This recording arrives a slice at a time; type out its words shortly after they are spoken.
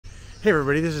Hey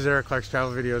everybody, this is Eric Clark's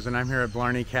Travel Videos and I'm here at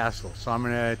Blarney Castle. So I'm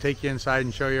going to take you inside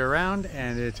and show you around,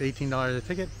 and it's $18 a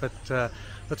ticket, but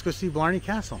let's go see Blarney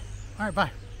Castle. Alright, bye.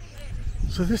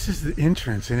 So this is the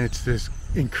entrance, and it's this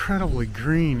incredibly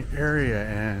green area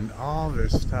and all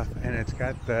this stuff, and it's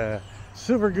got the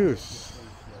silver goose.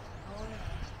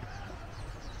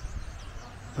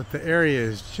 But the area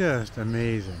is just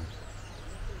amazing.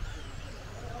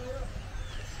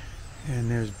 And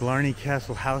there's Blarney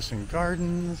Castle House and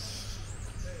Gardens.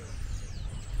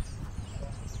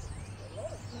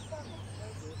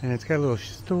 And it's got a little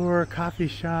store, coffee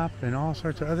shop, and all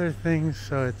sorts of other things,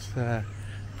 so it's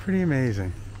pretty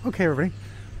amazing. Okay, everybody.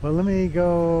 Well, let me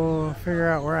go figure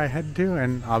out where I head to,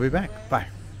 and I'll be back. Bye.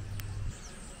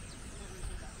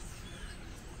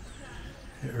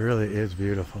 It really is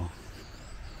beautiful.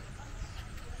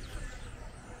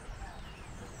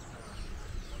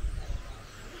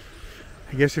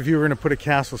 I guess if you were going to put a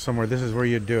castle somewhere, this is where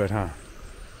you'd do it, huh?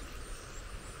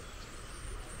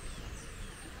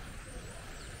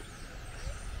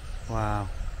 Wow.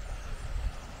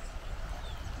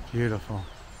 Beautiful.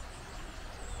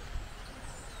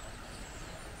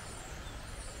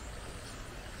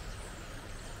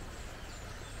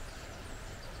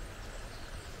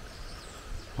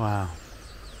 Wow.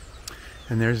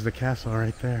 And there's the castle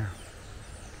right there.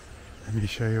 Let me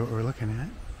show you what we're looking at.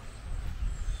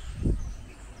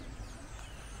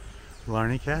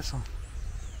 Blarney Castle.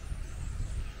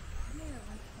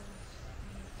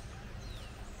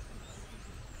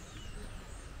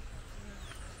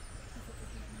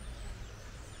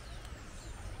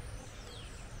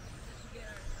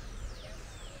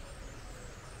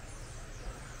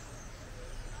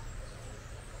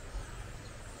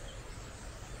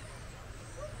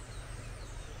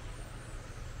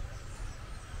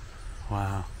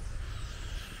 Wow,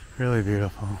 really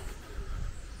beautiful.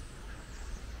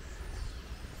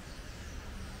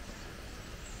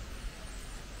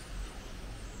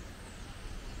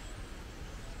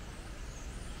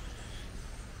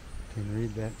 You can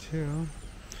read that too.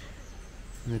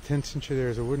 In the 10th century there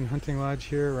was a wooden hunting lodge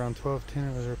here. Around 1210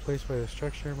 it was replaced by the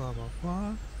structure, blah blah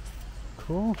blah.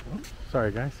 Cool. Oops,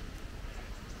 sorry guys.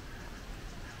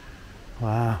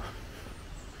 Wow.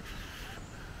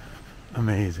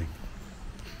 Amazing.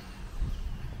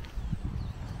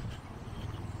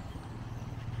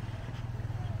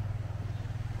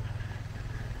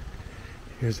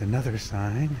 Here's another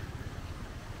sign.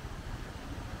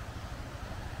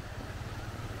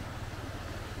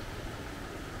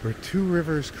 Where two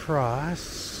rivers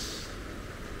cross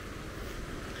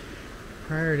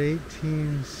prior to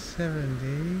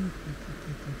 1870.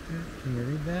 Can you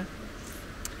read that?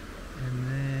 And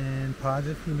then pause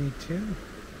if you need to.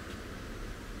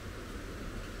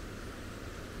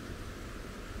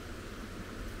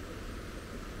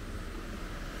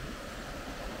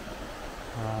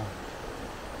 Wow.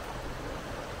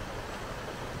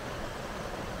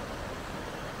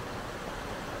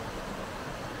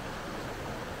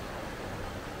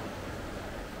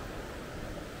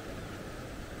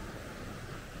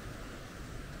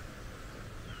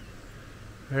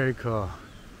 Very cool.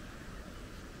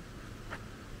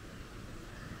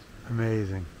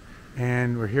 Amazing.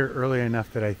 And we're here early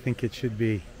enough that I think it should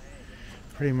be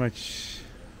pretty much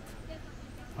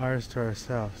ours to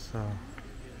ourselves, so.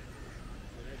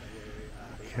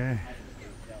 Okay.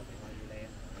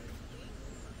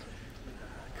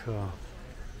 Cool.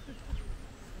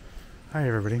 Hi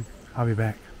everybody. I'll be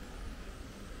back.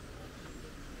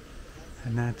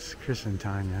 And that's Chris and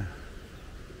Tanya.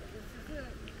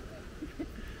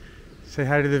 Say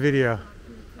hi to the video.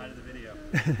 Hi to the video.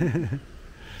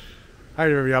 Alright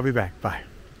everybody, I'll be back. Bye.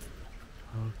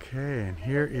 Okay, and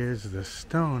here is the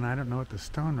stone. I don't know what the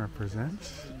stone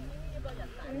represents.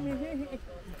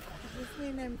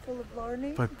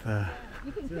 But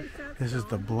this is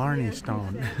the Blarney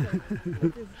Stone.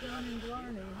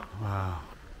 Wow.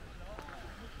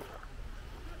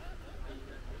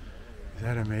 Is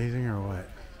that amazing or what?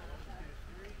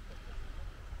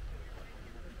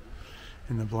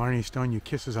 In the Blarney Stone, you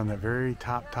kisses on that very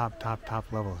top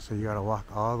level. So you gotta walk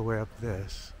all the way up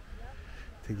this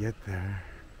to get there.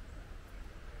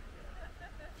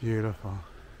 Beautiful.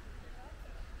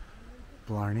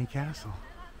 Blarney Castle.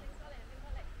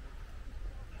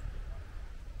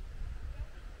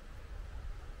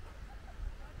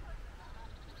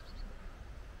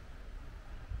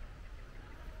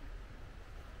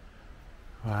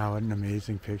 Wow, what an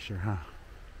amazing picture, huh?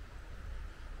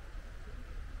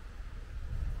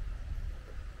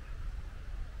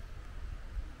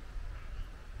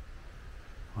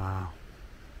 Wow.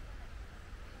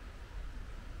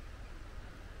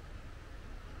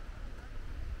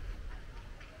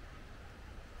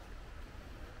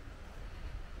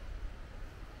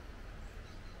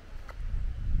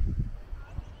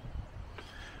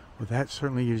 Well, that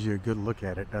certainly gives you a good look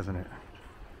at it, doesn't it?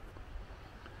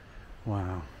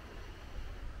 Wow.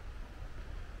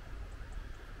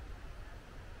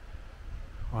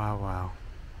 Wow, wow.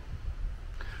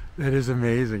 That is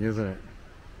amazing, isn't it?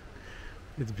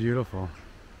 It's beautiful.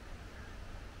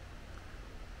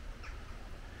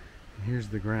 And here's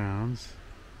the grounds.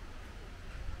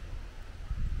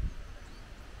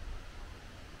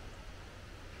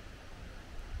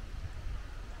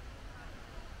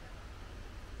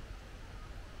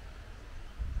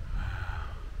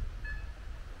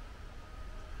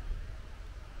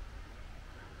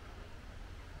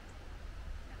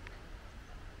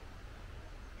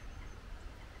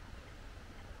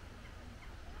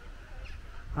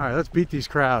 All right, let's beat these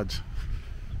crowds.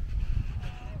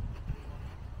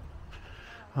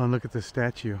 Oh, and look at the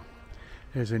statue.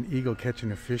 There's an eagle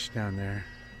catching a fish down there.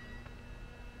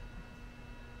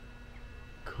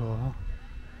 Cool.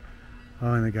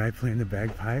 Oh, and the guy playing the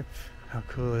bagpipe. How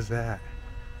cool is that?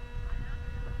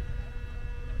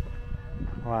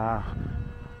 Wow.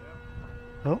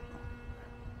 Oh.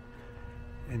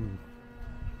 And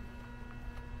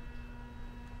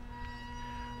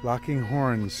locking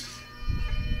horns.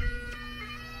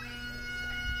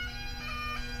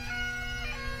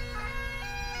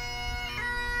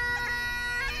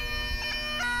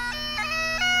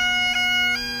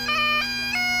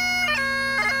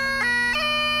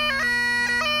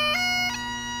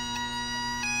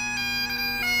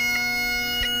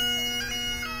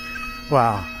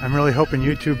 Wow, I'm really hoping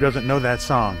YouTube doesn't know that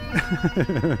song.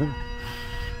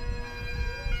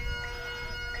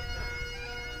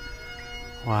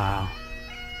 Wow.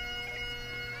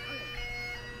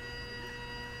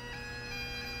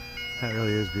 That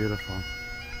really is beautiful.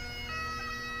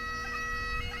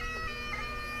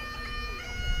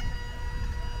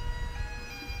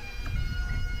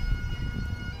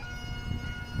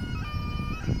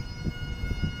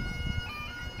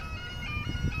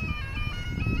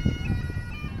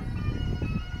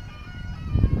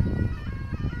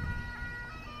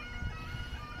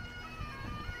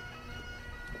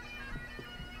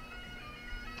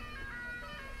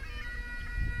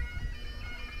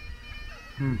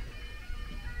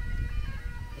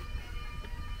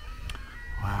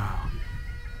 Wow.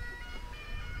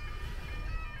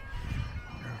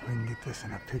 I wonder if we can get this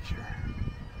in a picture.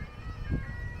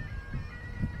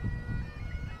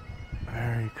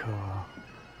 Very cool.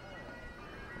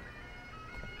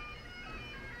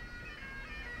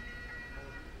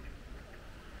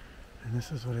 And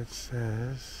this is what it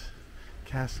says.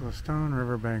 Castle of Stone,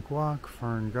 Riverbank Walk,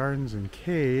 Fern Gardens and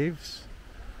Caves.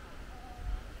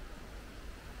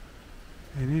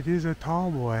 And it is a tall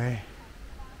boy.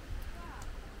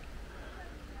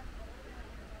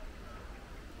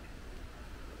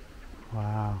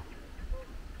 Wow.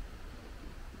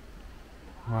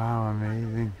 Wow,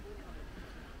 amazing.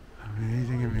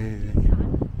 Amazing,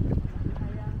 amazing.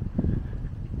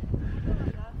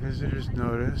 Visitors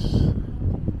notice.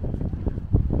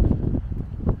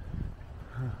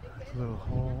 That's a little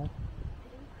hole.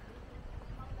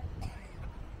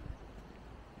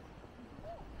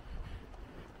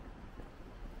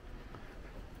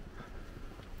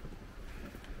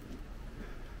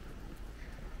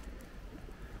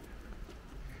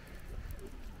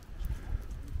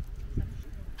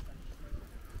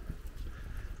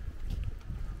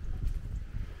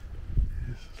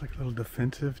 It's like a little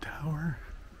defensive tower.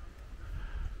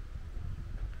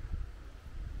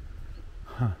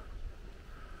 Huh.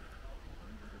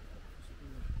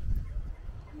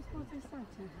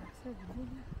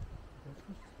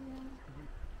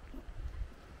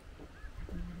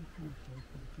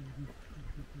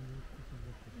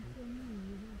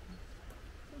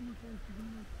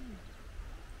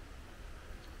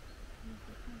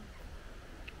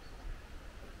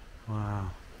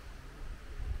 Wow.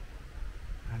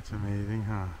 That's amazing,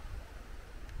 huh?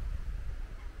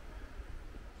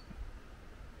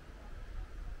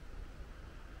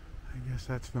 I guess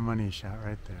that's the money shot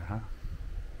right there, huh?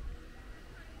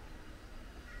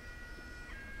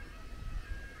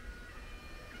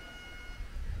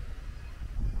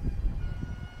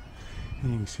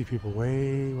 And you can see people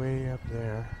way, way up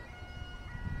there.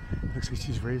 Looks like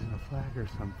she's raising a flag or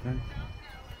something.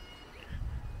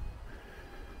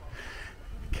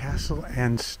 Castle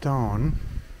and Stone.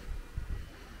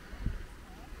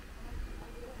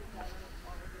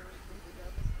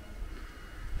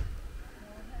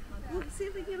 Let's see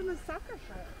if we give him a soccer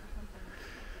shirt.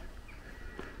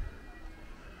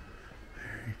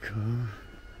 Very cool.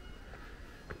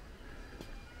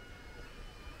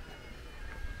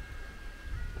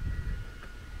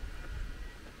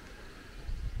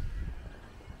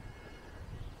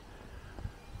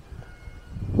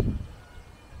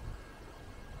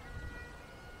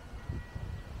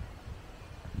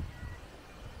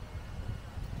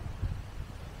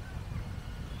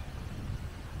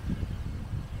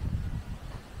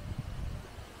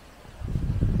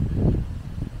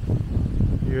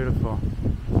 beautiful.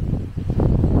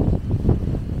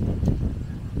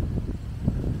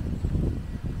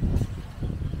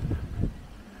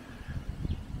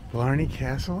 Blarney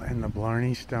Castle and the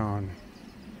Blarney Stone.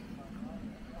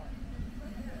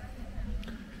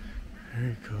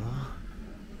 Very cool.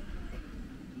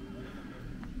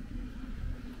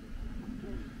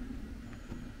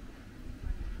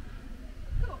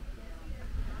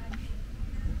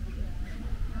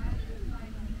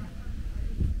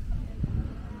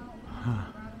 Huh.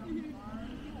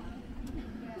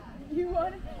 You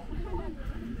want it?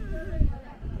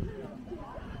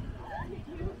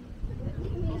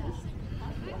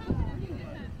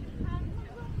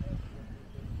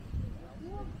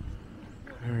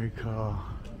 Very cool.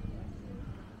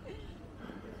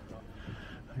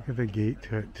 Look at the gate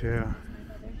to it too.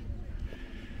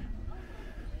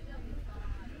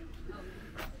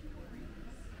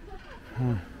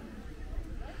 Huh.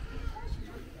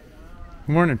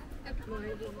 Good morning.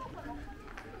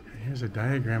 Here's a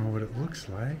diagram of what it looks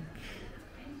like.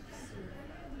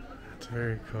 That's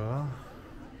very cool.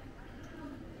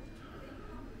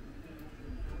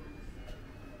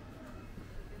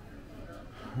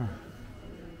 Huh.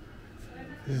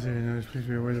 This is a notice. Please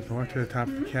be aware that the walk to the top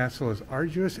of the castle is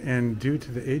arduous, and due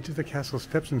to the age of the castle,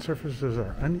 steps and surfaces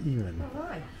are uneven.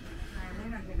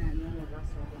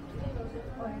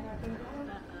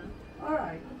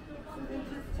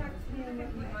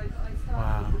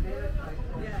 Wow.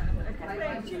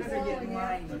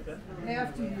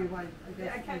 After you,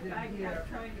 I kept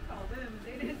trying to call them,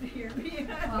 they didn't hear me.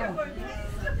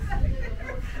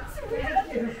 So we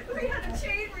had a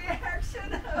chain reaction.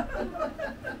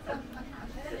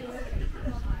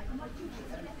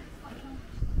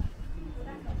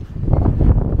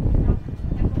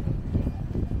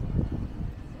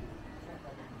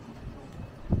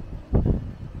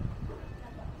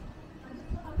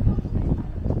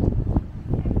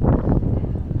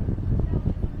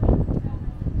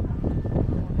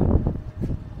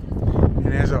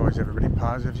 And as always, everybody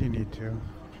pause if you need to.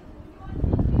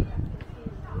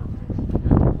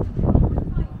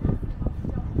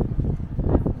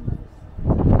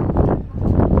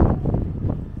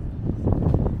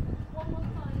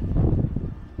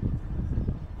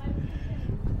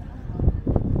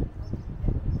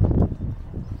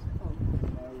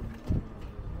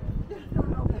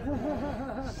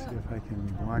 See if I can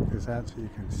block this out so you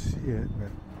can see it,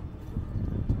 but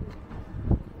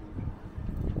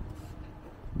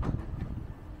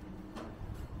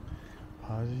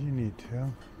pause as you need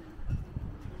to.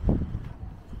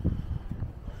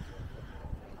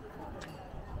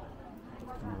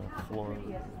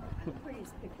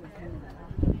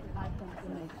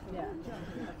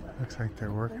 Looks like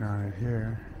they're working on it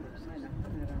here.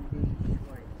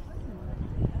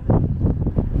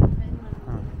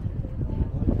 Huh.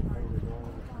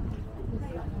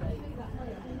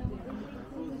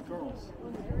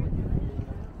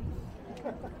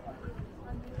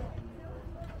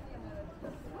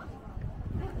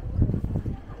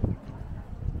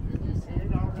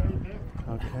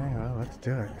 Okay, well, let's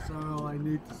do it. That's all I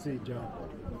need to see, John.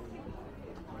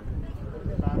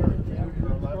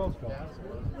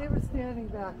 They were standing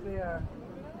back there.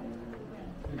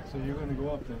 So you're going to go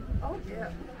up there? Oh,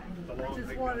 yeah. I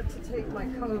just wanted to take my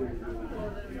coat.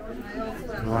 I also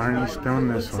have Blarney Stone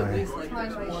this way. to tie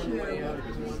my shoe.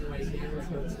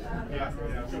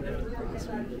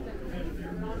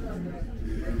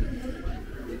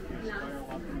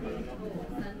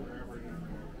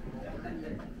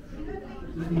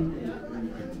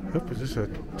 Oop, is this a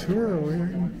tour over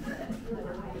here?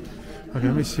 Okay,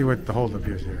 let me see what the holdup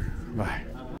is here. Bye.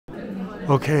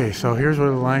 Okay, so here's where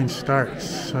the line starts.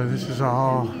 So this is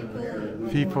all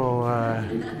people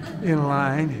in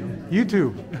line.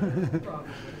 YouTube.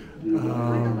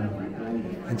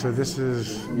 And so this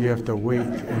is, you have to wait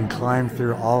and climb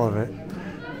through all of it.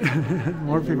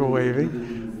 More people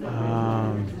waving.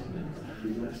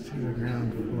 Let's see the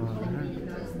ground floor.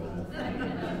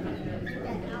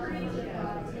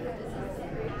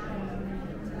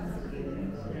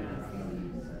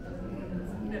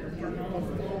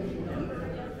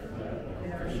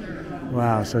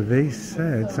 Wow, so they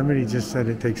said, somebody just said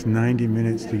it takes 90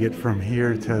 minutes to get from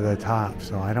here to the top.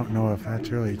 So I don't know if that's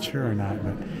really true or not,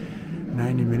 but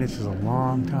 90 minutes is a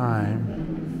long time.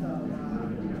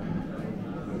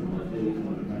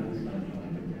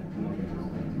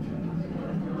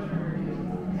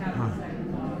 Huh.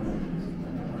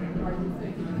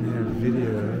 And they have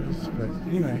videos, but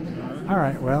anyway. All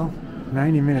right, well,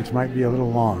 90 minutes might be a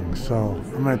little long. So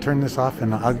I'm going to turn this off,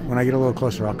 and when I get a little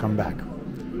closer, I'll come back.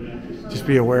 Just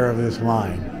be aware of this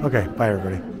line. Okay, bye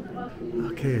everybody.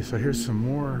 Okay, so here's some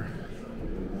more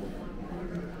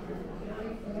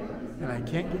I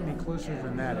can't get any closer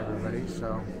than that, everybody,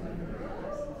 so.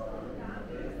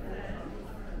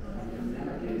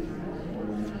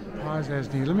 Pause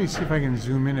as needed. Let me see if I can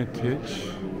zoom in a titch.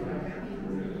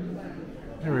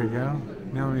 There we go.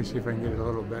 Now let me see if I can get it a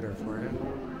little better for you.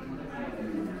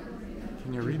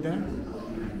 Can you read that?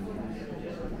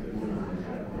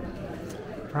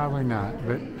 Probably not,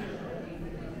 but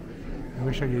I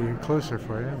wish I could get closer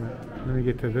for you, but let me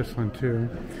get to this one too.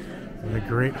 The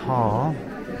Great Hall.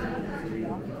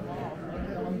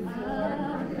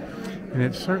 And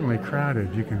it's certainly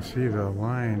crowded. You can see the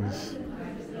lines.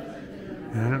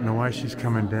 And I don't know why she's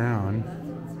coming down.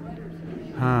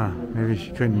 Maybe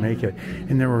she couldn't make it.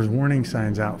 And there was warning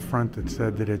signs out front that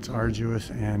said that it's arduous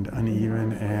and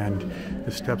uneven and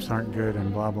the steps aren't good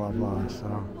and blah, blah, blah.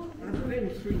 So.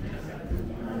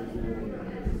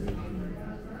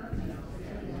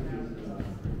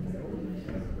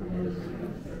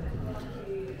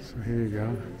 So here you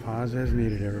go. Pause as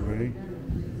needed, everybody.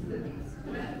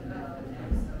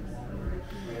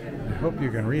 I hope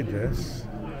you can read this.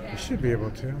 You should be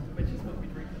able to.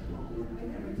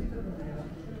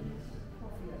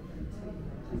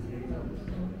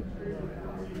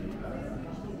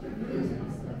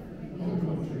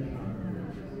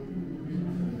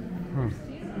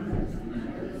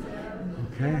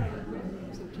 Okay.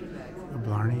 The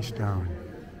Blarney Stone.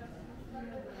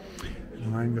 The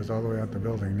line goes all the way out the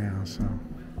building now, so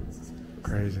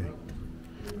crazy.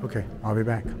 Okay, I'll be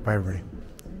back. Bye, everybody.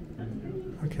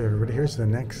 Okay, everybody, here's the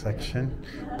next section.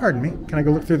 Pardon me, can I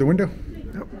go look through the window?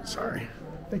 Oh, sorry.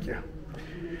 Thank you.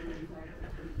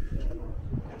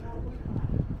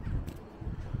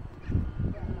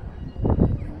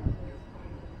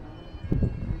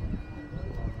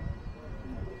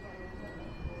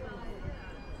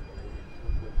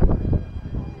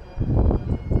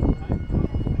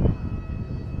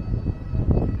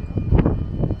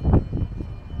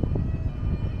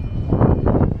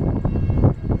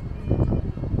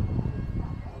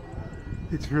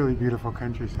 It's really beautiful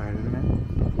countryside, isn't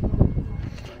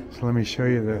it? So let me show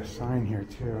you the sign here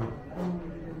too.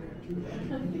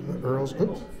 The Earl's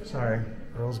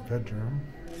bedroom.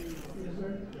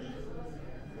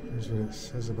 Here's what it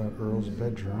says about Earl's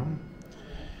bedroom.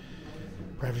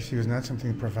 Privacy was not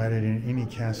something provided in any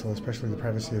castle, especially the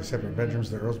privacy of separate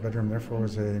bedrooms. The Earl's bedroom, therefore,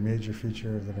 was a major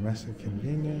feature of the domestic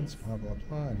convenience, blah, blah,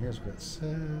 blah. And here's what it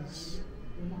says.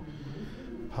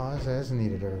 Pause as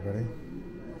needed, everybody.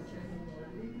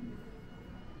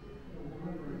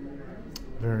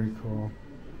 Very cool.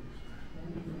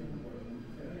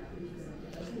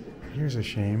 Here's a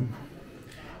shame.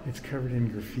 It's covered in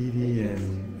graffiti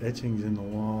and etchings in the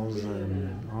walls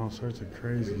and all sorts of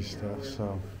crazy stuff.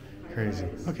 So crazy.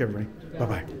 Okay, everybody.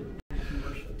 Bye-bye.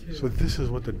 So this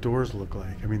is what the doors look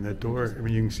like. I mean, the door,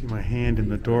 you can see my hand in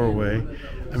the doorway.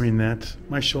 I mean,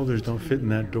 my shoulders don't fit in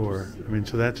that door. I mean,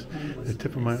 so that's the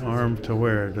tip of my arm to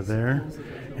where? To there.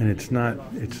 And it's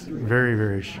very,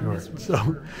 very short.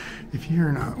 So if you're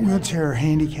in a wheelchair or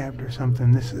handicapped or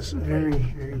something, this is very,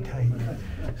 very tight.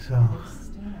 So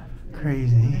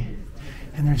crazy.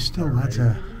 And there's still lots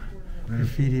of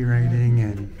graffiti writing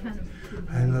and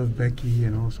I love Becky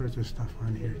and all sorts of stuff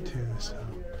on here too. So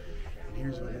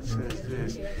here's what it says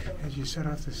this. As you set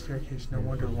off the staircase, no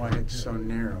wonder why it's so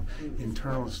narrow.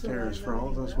 Internal stairs for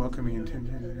all those welcoming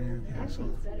intentions in the new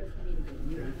castle.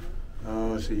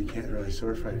 Oh, so you can't really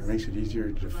sword fight. It makes it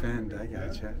easier to defend. I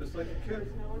gotcha.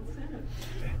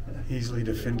 Easily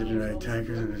defended by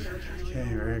attackers. And okay,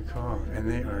 very cool. And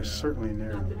they are certainly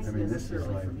narrow. I mean, this is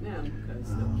like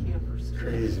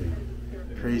crazy.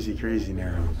 Crazy, crazy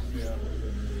narrow.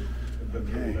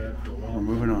 Okay, we're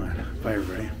moving on. Bye,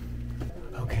 everybody.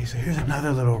 Okay, so here's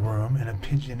another little room and a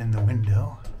pigeon in the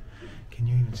window. Can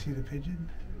you even see the pigeon?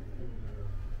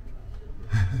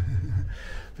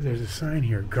 There's a sign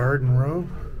here, garden robe.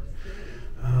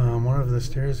 One of the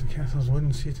stairs of the castle's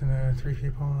wooden seats and 3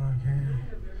 people. Okay.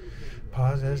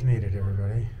 Pause as needed,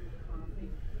 everybody.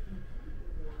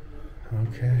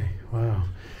 Okay, wow.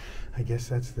 I guess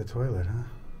that's the toilet, huh?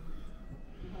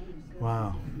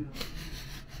 Wow.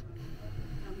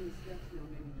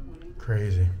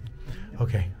 Crazy.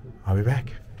 Okay, I'll be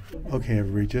back. Okay,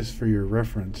 everybody, just for your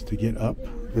reference, to get up,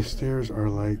 the stairs are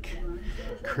like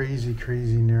crazy,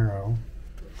 crazy narrow,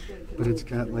 but it's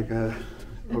got like a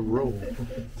rope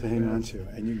to hang on to,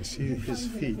 and you can see his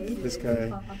feet. This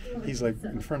guy, he's like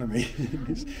in front of me.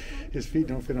 his feet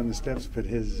don't fit on the steps, but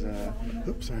his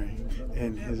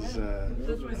and his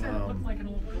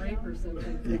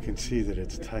you can see that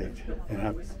it's tight and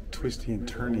how twisty and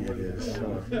turny it is.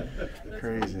 So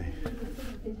crazy.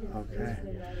 Okay,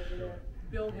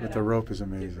 but the rope is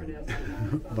amazing.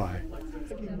 Bye.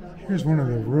 Here's one of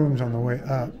the rooms on the way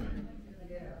up.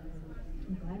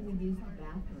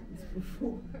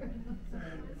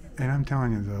 And I'm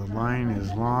telling you, the line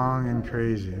is long and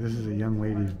crazy. This is a young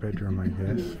lady's bedroom, I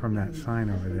guess, from that sign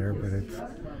over there, but it's,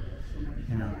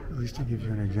 you know, at least it gives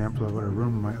you an example of what a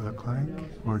room might look like,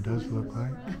 or does look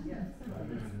like.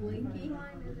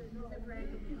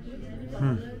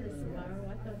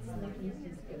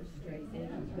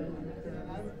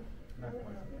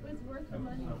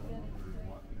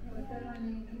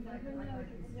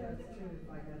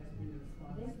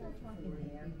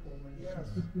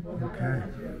 Okay.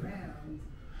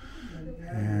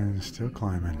 And still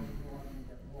climbing.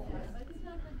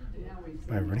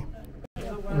 Bye, everybody.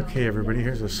 Okay, everybody,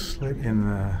 here's a slit in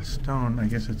the stone. I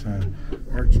guess it's a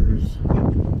archer's.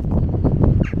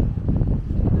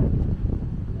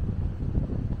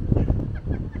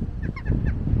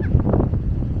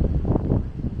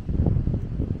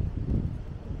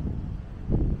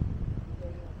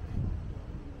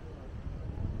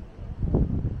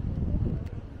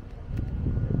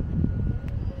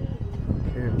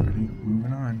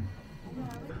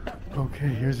 Okay,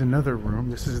 here's another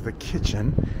room. This is the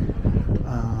kitchen.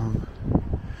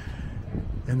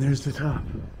 And there's the top.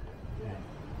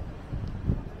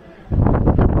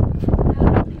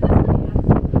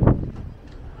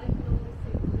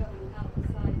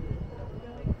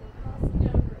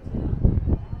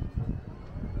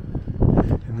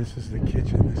 And this is the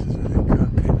kitchen. This is where they cook.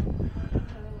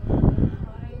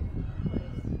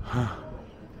 Huh.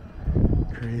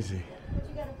 Crazy.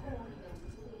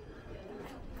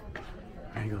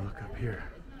 I go look up here.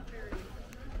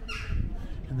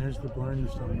 And there's the Blarney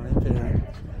Stone right there.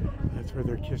 That's where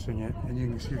they're kissing it. And you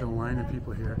can see the line of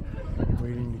people here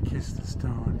waiting to kiss the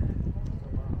stone.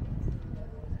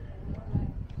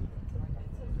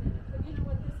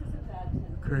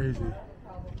 Crazy.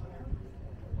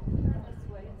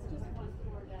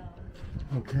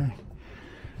 Okay.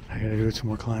 I gotta do some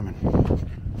more climbing.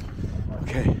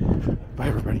 Okay. Bye,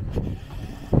 everybody.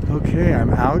 Okay,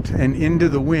 I'm out and into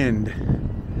the wind.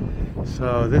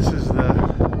 So this is the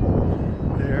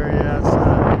area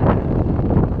outside.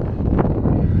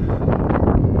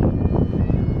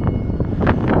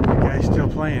 The guy's still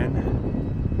playing.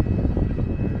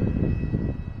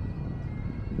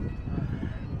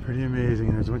 Pretty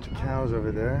amazing. There's a bunch of cows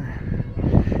over there.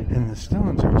 And the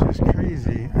stones are just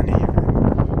crazy uneven.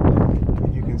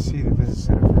 And you can see that this is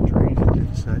set up for drainage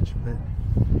and such, but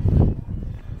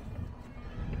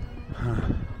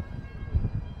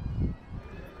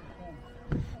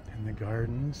and the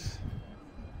gardens.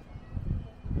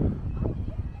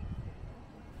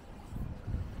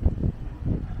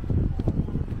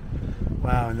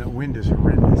 Wow, and the wind is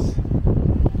horrendous.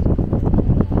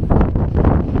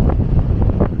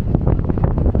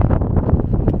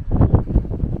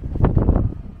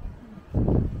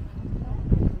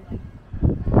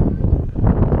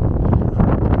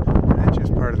 That's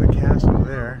just part of the castle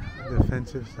there, the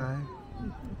defensive side.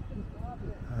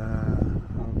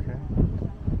 Okay.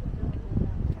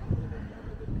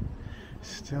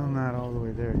 Still not all the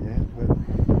way there yet, but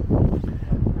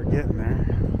we're getting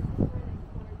there.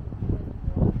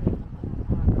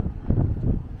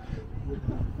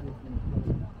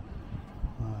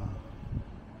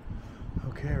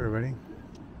 Okay, everybody.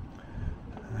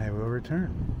 I will return.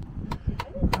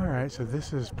 Alright, so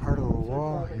this is part of the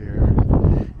wall here.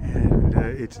 And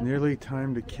it's nearly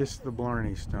time to kiss the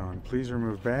Blarney Stone. Please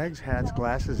remove bags, hats,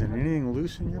 glasses, and anything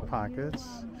loose in your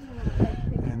pockets.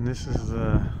 And this is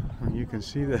the, you can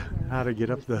see how to get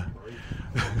up the,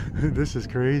 this is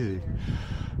crazy.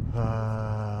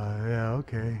 Yeah,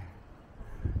 okay.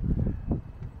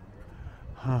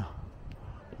 Huh,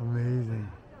 amazing.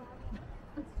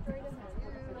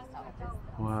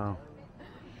 Wow.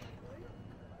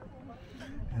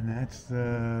 And that's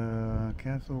the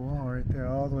castle wall right there,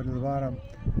 all the way to the bottom.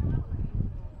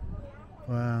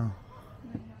 Wow.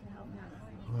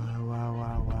 Wow, wow,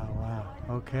 wow, wow,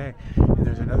 wow. Okay. And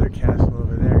there's another castle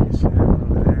over there. You see that one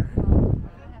over there?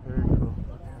 Very cool.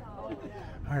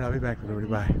 Alright, I'll be back with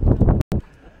everybody. Bye.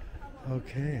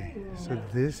 Okay, so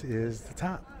this is the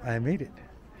top. I made it.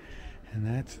 And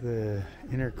that's the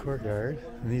inner courtyard.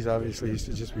 And these obviously used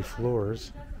to just be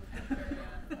floors.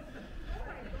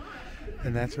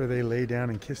 And that's where they lay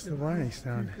down and kiss the Blarney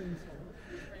Stone.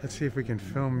 Let's see if we can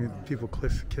film people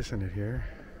kissing it here.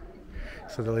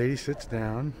 So the lady sits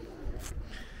down,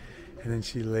 and then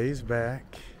she lays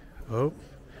back. Oh,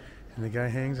 and the guy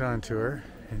hangs on to her,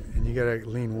 and you gotta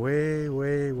lean way,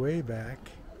 way, way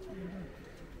back.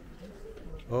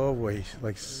 Oh boy,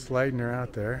 like sliding her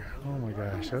out there. Oh my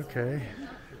gosh, okay.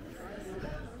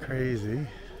 Crazy.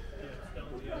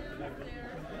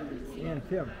 And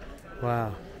Tim.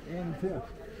 Wow. And Tim.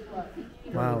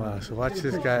 Wow, wow. So watch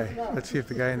this guy. Let's see if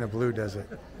the guy in the blue does it.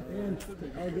 And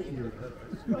I'll get you.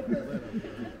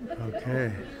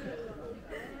 Okay.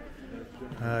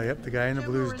 Yep, the guy in the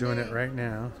blue is doing it right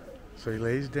now. So he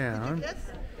lays down,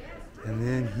 and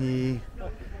then he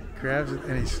grabs it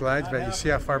and he slides back. You see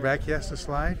how far back he has to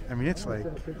slide? I mean, it's like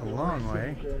a long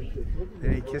way.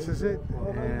 Then he kisses it,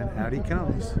 and out he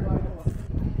comes.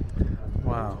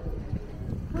 Wow.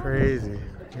 Crazy.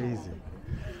 Easy.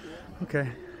 Okay.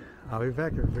 I'll be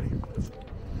back, everybody.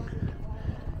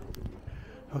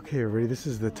 Okay, everybody, this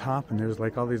is the top, and there's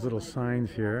like all these little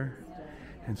signs here.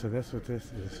 And so that's what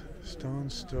this is. Stone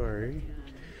story.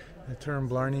 The term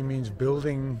Blarney means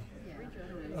building,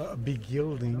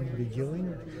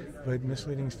 begilling, but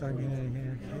misleading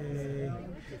stone. Okay.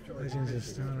 Legends of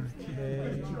stone.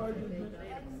 Okay.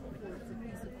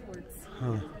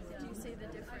 Huh.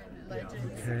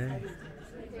 Okay.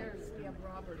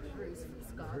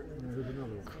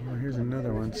 Cool. Here's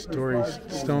another one.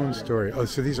 Stone story. Oh,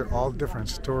 so these are all different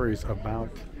stories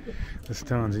about the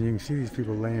stones, and you can see these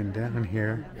people laying down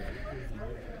here.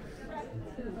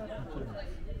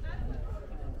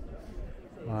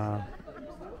 Wow.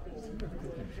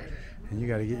 And you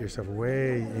got to get yourself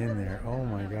way in there. Oh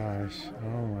my gosh.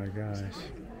 Oh my gosh.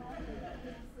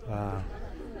 Wow.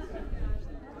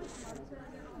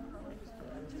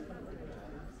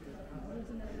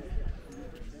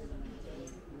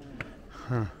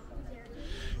 Huh.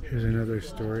 Here's another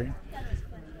story.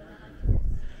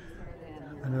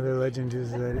 Another legend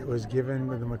is that it was given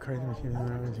by the MacCarthy of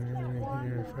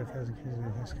 5,000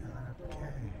 kids. Okay.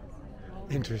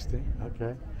 Interesting.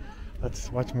 Okay.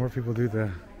 Let's watch more people do the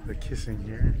kissing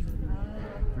here.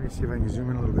 Let me see if I can zoom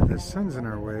in a little bit. The sun's in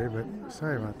our way, but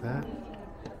sorry about that.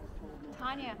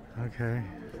 Tanya. Okay.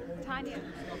 Tanya.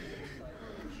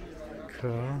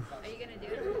 Cool. Are you going to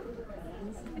do it?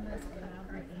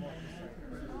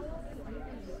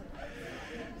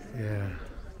 Yeah.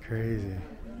 Crazy.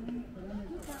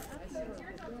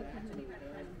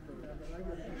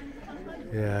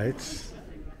 Yeah, it's,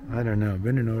 I don't know,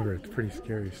 bending over, it's pretty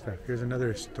scary stuff. Here's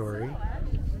another story.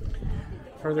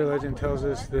 Further legend tells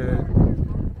us that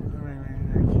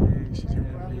she's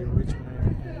turned out to be a witch.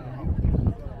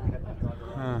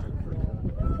 Huh.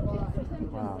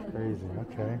 Wow, crazy.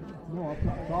 Okay. No,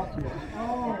 I'll talk to you.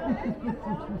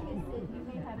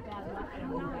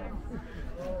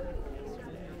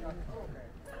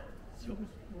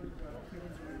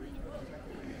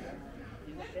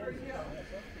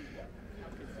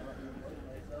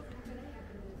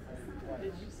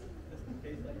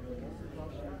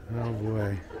 Oh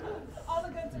boy.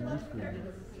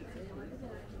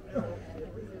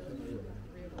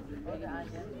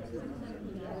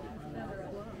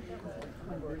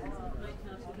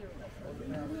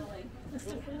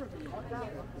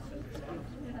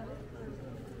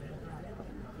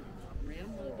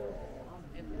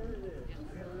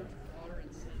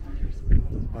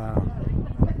 Wow.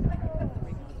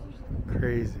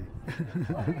 Crazy.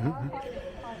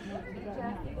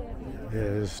 Yeah,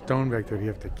 there's a stone back there you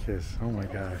have to kiss. Oh my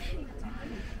gosh.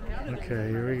 Okay,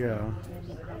 here we go.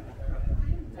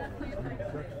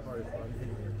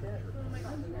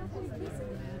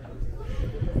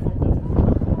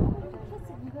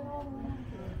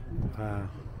 Wow.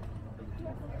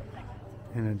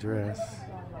 In a dress.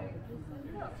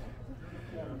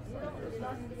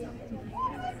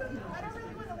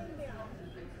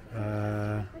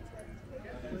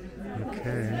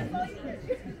 Okay.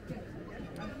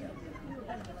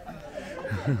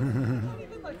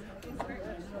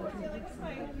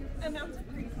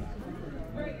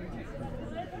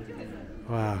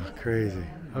 Wow, crazy.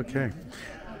 Okay.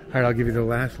 All right, I'll give you the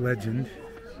last legend.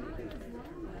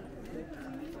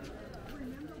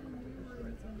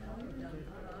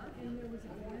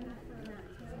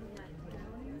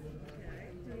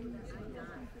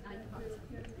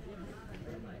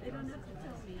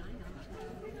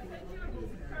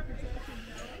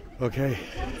 Okay,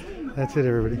 that's it,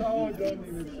 everybody. All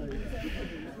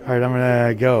right, I'm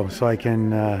gonna go so I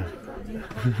can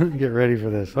get ready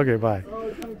for this. Okay, bye.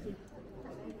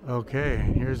 Okay,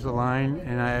 here's the line,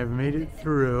 and I have made it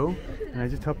through. And I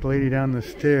just helped the lady down the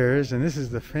stairs, and this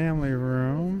is the family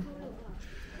room.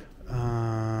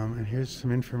 And here's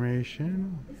some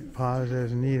information. Pause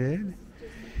as needed.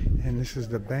 And this is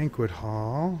the banquet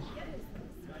hall.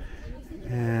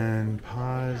 And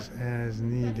pause as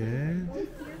needed.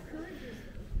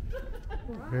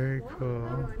 Very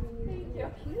cool.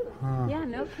 Huh. Yeah,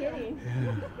 no kidding.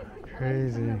 Yeah,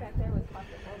 crazy. And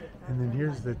then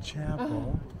here's the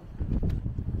chapel.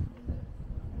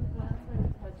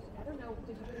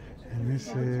 And this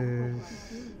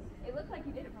is It looked like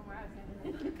you did it from where I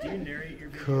was standing. Do you narrate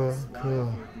your cool, videos?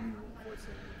 cool.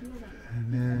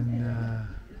 And then,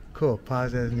 cool,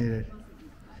 pause as needed.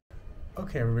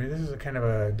 Okay, everybody, this is a kind of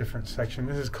a different section.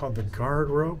 This is called the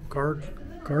guard robe, guard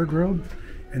robe.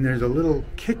 And there's a little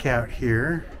kick out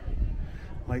here,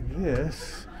 like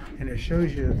this, and it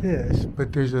shows you this,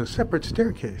 but there's a separate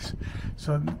staircase.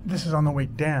 So this is on the way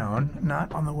down,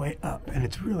 not on the way up, and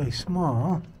it's really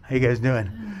small. How you guys doing?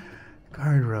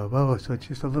 Guard robe. Oh, so it's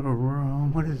just a little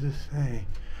room. What does this say?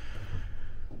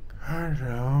 Guard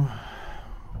robe.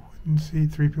 Wouldn't see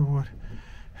three people would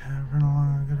have run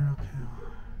along.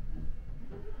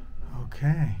 Okay.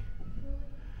 Okay.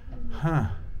 Huh.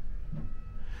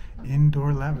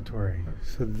 Indoor lavatory.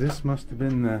 So this must have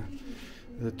been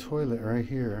the toilet right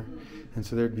here. And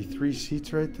so there'd be 3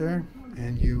 seats right there.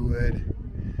 And you would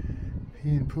pee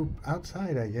and poop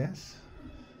outside, I guess.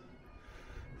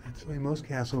 That's the way most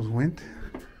castles went.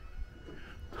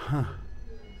 Huh.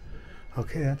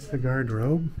 Okay, that's the guard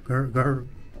robe. Guard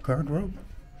robe.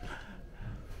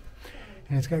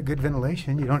 And it's got good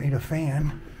ventilation. You don't need a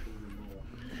fan.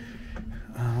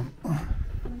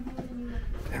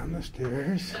 Down the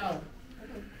stairs.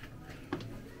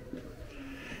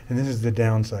 And this is the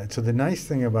downside. So the nice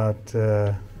thing about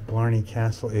Blarney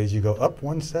Castle is you go up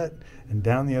one set and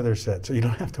down the other set. So you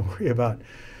don't have to worry about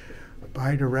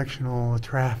bi-directional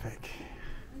traffic.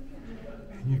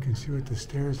 And you can see what the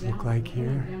stairs look like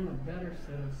here.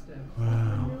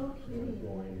 Wow.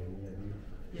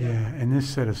 Yeah, and this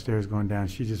set of stairs going down,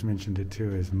 she just mentioned it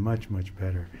too, is much, much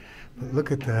better. But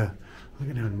look at how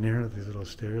narrow these little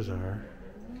stairs are.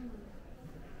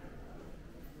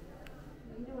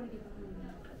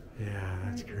 Yeah,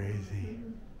 that's crazy.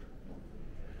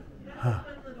 Huh.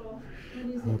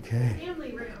 Okay.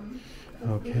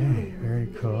 Okay, very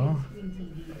cool.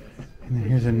 And then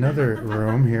here's another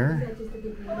room here.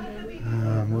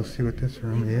 We'll see what this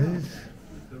room is.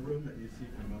 The room that you see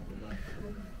from up above.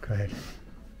 Go ahead.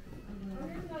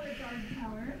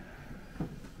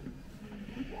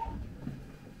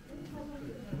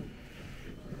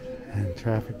 And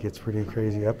traffic gets pretty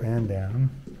crazy up and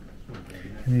down.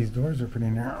 And these doors are pretty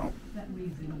narrow.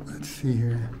 Let's see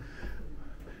here.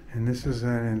 And this is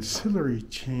an ancillary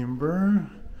chamber.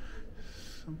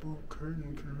 Simple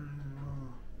curtain.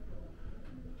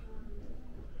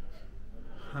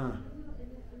 Huh.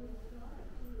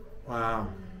 Wow.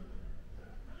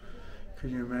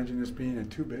 Could you imagine this being a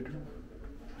 2-bedroom?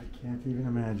 I can't even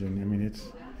imagine. I mean,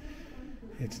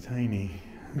 it's tiny.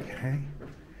 Okay.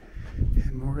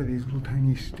 And more of these little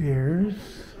tiny stairs.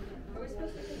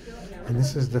 And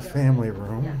this is the family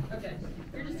room. Okay.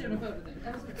 You're just doing a photo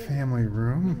thing. Family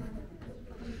room.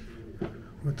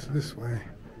 What's this way?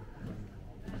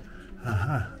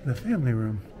 Aha, the family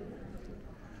room.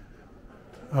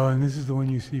 Oh, and this is the one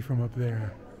you see from up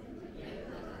there.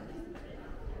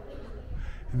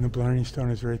 And the Blarney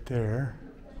Stone is right there.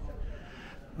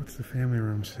 What's the family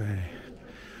room say?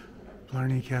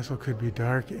 Blarney Castle could be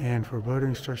dark and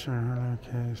foreboding structure in her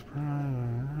case.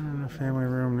 Family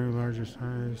room, new larger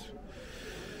size.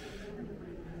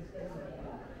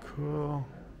 Cool.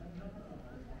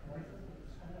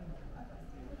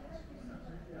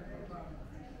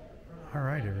 All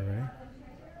right, everybody.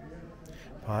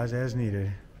 Pause as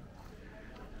needed.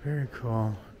 Very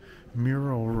cool.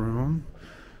 Mural room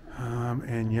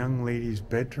and young lady's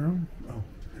bedroom. Oh,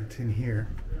 that's in here.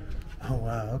 Oh,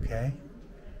 wow, okay.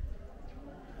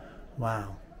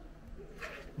 Wow.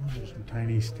 Those are some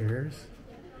tiny stairs.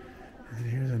 And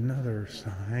here's another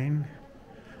sign.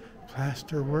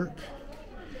 Plaster work.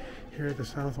 Here at the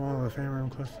south wall of the family room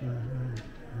close to the...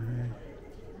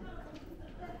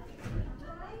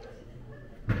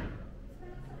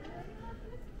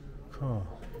 Cool.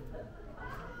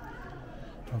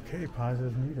 Okay, pause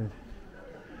as needed.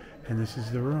 And this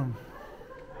is the room.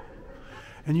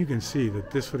 And you can see that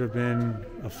this would have been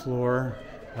a floor,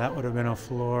 that would have been a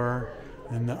floor,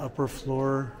 and the upper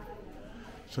floor.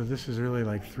 So this is really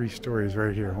like 3 stories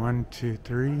right here. 1, 2,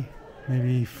 3,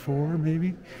 maybe 4,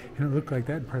 maybe. And it looked like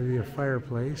that'd probably be a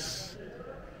fireplace.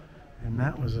 And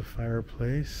that was a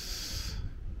fireplace.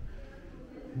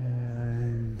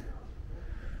 And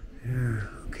yeah,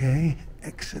 okay,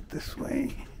 exit this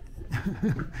way.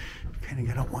 Kind of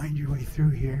gotta wind your way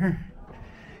through here.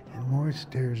 And more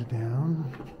stairs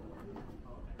down.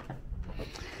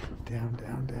 Down,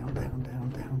 down, down, down, down,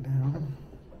 down, down.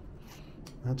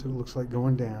 That's what it looks like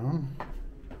going down.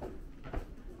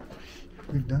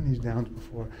 We've done these downs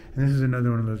before. And this is another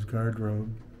one of those guard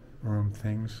room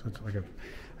things. So it's like I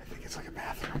think it's like a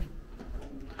bathroom.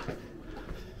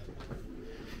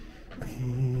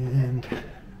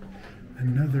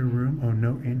 Another room. Oh,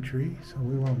 no entry, so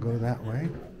we won't go that way.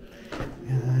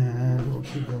 And we'll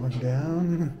keep going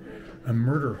down. A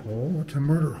murder hole. What's a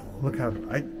murder hole? Look how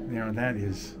that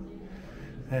is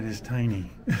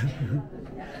tiny.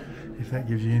 If that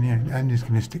gives you any, I'm just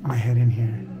going to stick my head in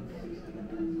here.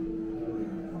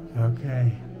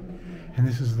 Okay. And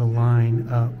this is the line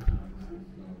up.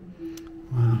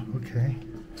 Wow, okay.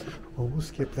 Well, we'll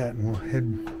skip that and we'll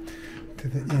head to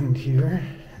the end here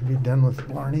and be done with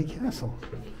Blarney Castle.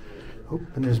 Oh,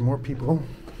 and there's more people.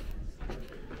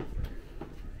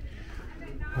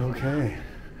 Okay,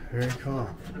 very cool.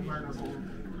 All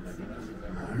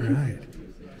right.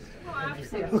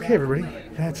 Okay, everybody,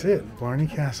 that's it. Blarney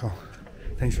Castle.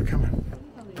 Thanks for coming.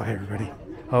 Bye, everybody.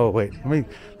 Oh, wait, let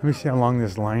me see how long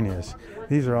this line is.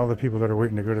 These are all the people that are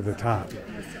waiting to go to the top.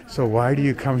 So why do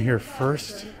you come here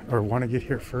first or want to get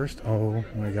here first? Oh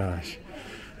my gosh,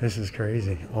 this is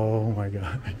crazy. Oh my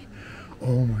gosh.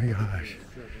 Oh my gosh.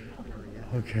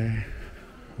 Okay,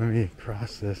 let me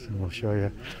cross this and we'll show you.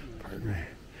 Pardon me.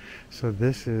 So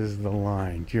this is the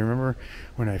line. Do you remember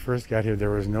when I first got here, there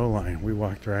was no line. We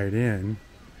walked right in,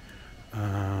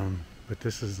 but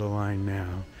this is the line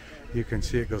now. You can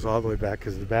see it goes all the way back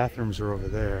because the bathrooms are over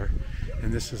there,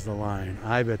 and this is the line.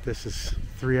 I bet this is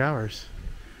 3 hours,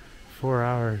 4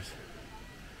 hours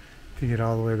to get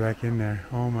all the way back in there.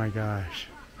 Oh my gosh,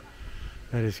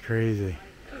 that is crazy.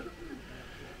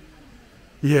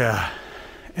 Yeah,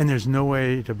 and there's no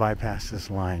way to bypass this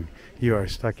line. You are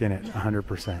stuck in it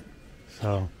 100%.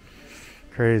 So,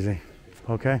 crazy.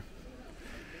 Okay.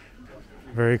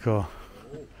 Very cool.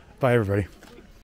 Bye, everybody.